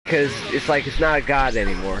because it's like it's not a god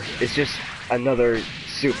anymore. It's just another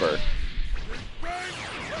super.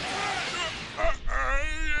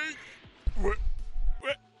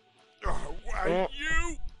 Why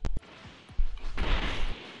you?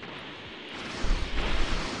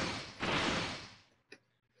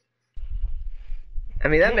 I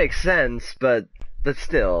mean, that makes sense, but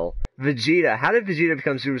still. Vegeta, how did Vegeta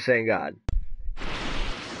become Super Saiyan God?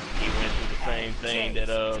 He went through the same thing that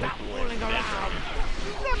Goku went through.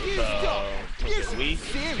 We?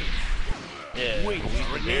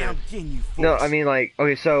 Yeah, No, I mean, like,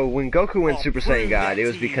 okay, so when Goku went Super Saiyan God, it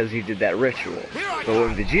was because he did that ritual. But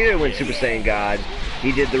when Vegeta went Super Saiyan God,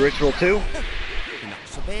 he did the ritual too?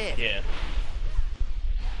 Yeah.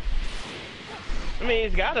 I mean,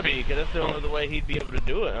 it's gotta be, because that's the only other way he'd be able to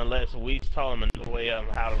do it, unless we taught him another way of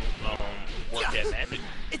how to work that magic.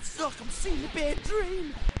 It's like I'm seeing a bad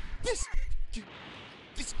dream. This can't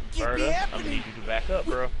be Berta, I'm happening. gonna need you to back up,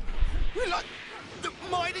 bro. We're like the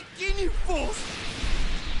mighty Ginyu Force.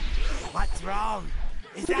 What's wrong?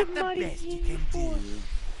 Is that the best you can do?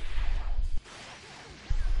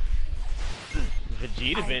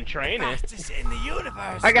 Vegeta been training. Fastest in the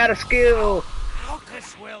universe. I got a skill!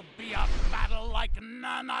 This will be a battle like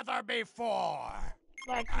none other before.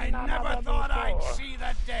 I never thought I'd see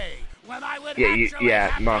the day when I would actually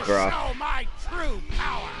have to show my true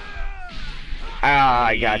power. Ah,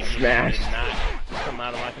 I got smashed. Did not come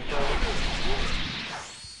out of my control.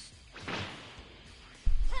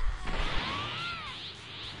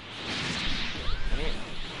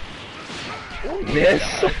 Miss.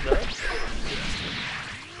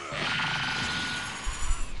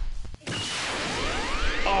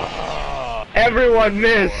 Oh, everyone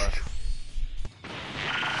missed.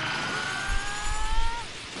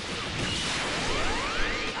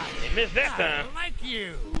 They missed that time. I like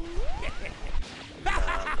you.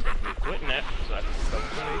 Quitting that so I can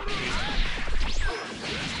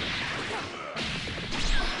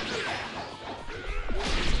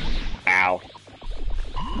Ow.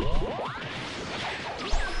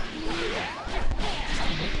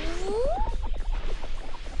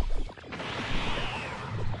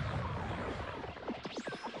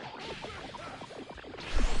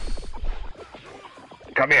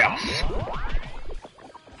 Come here.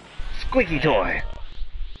 Squeaky toy.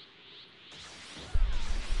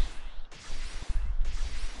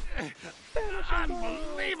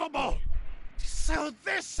 Unbelievable! So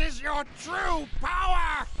this is your true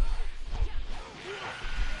power!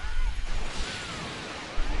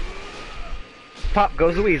 Pop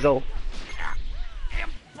goes the weasel.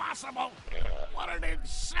 Impossible! What an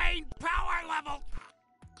insane power level!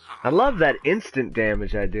 I love that instant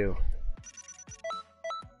damage I do.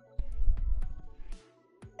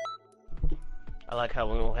 I like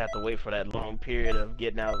how we don't have to wait for that long period of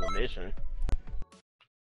getting out of the mission.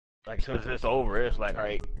 Like, as soon as it's over, it's like,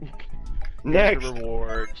 alright. Next!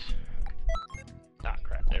 Rewards. Ah,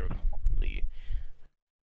 crap, there we go. Leave.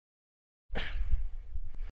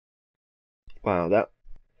 Wow, that...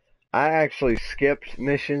 I actually skipped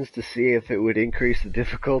missions to see if it would increase the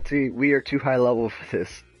difficulty. We are too high level for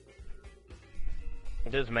this.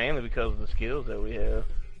 Just mainly because of the skills that we have.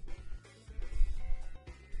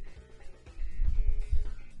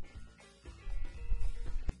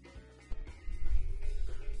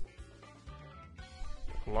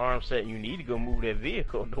 Alarm set, you need to go move that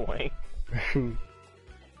vehicle, Dwayne.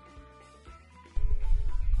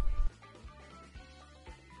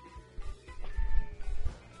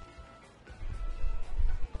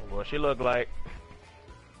 What she look like?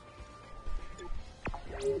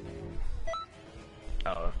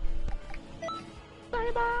 Oh.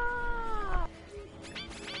 Bye-bye.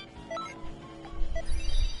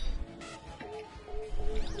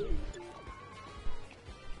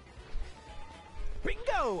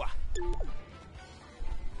 Bingo!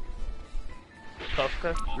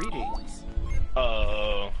 Tusker? Greetings.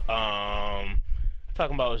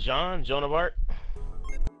 Talking about Jean of Arc.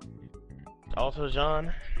 Also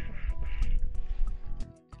Jean.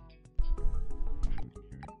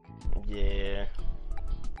 Yeah.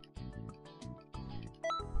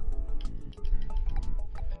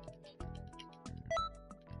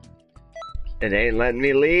 It ain't letting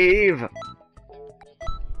me leave.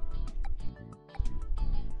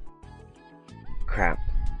 Crap.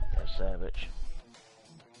 That's savage.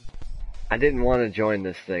 I didn't want to join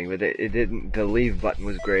this thing, but it didn't. The leave button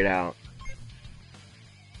was grayed out.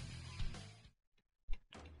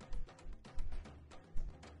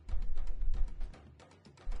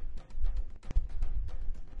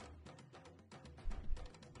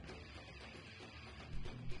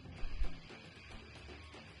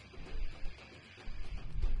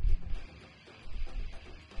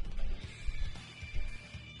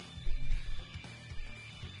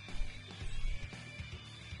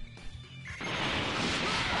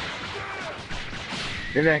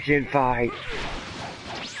 The Mexican fight.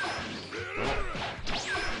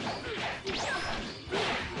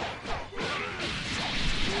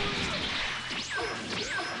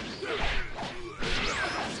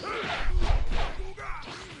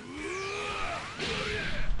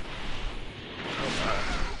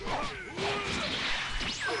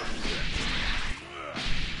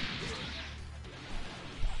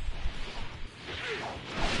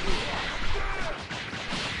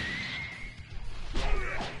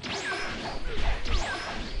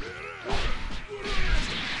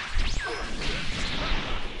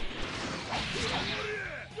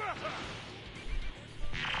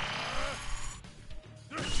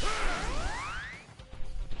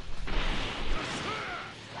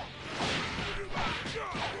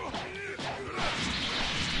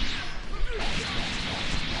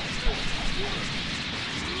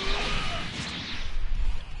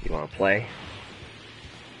 You wanna play?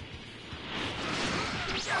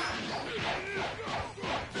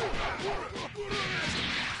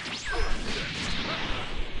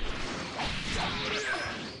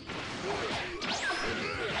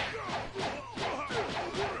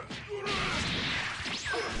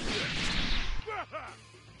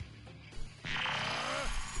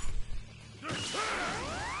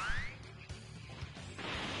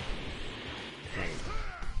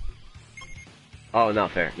 Oh,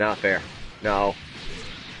 not fair. Not fair. No.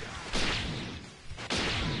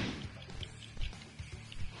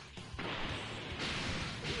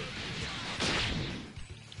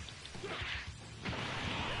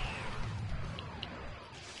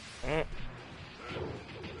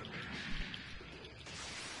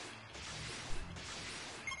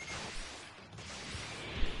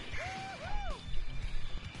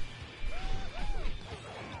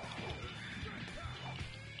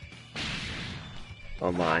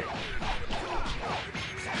 Oh my.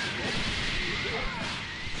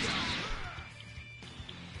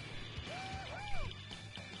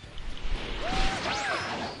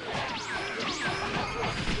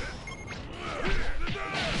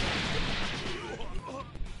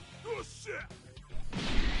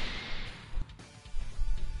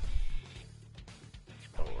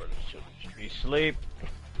 Sleep.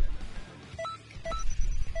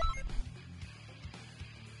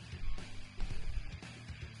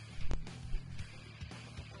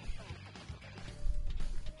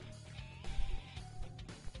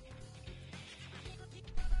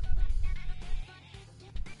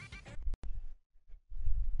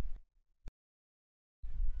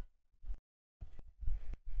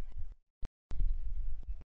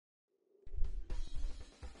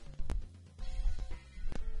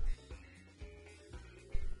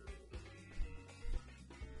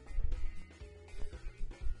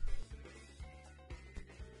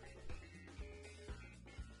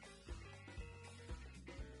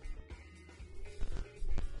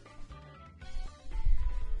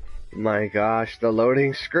 My gosh, the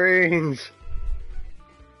loading screens!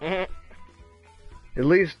 At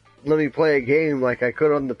least let me play a game like I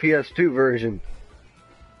could on the PS2 version.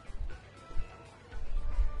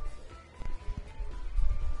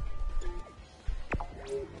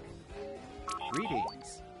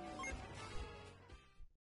 Greetings.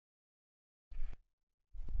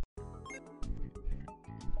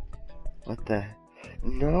 What the?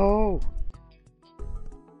 No!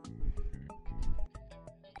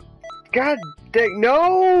 God dang,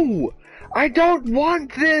 no! I don't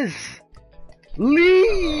want this!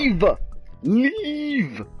 Leave!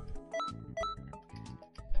 Leave!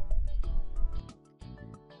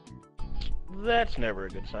 That's never a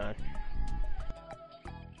good sign.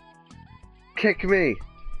 Kick me!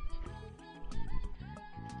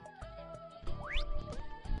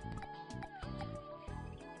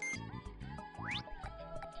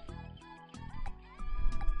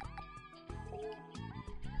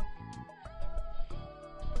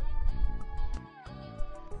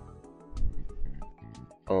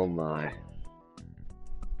 Oh my.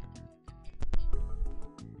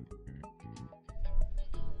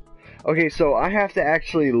 Okay, so I have to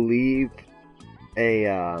actually leave a,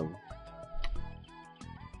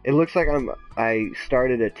 it looks like I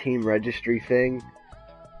started a team registry thing,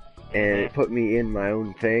 and it put me in my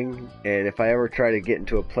own thing, and if I ever try to get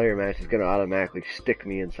into a player match, it's gonna automatically stick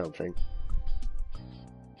me in something.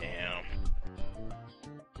 Damn.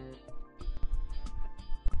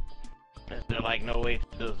 Is there like no way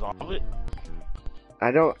to dissolve it?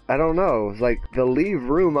 I don't know. It's like the leave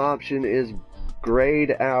room option is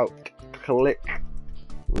grayed out. Click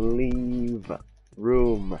leave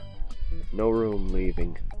room. No room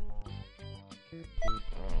leaving.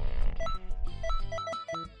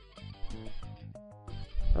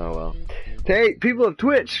 Oh well. Hey, people of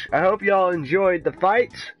Twitch, I hope y'all enjoyed the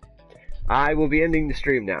fight. I will be ending the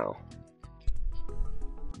stream now.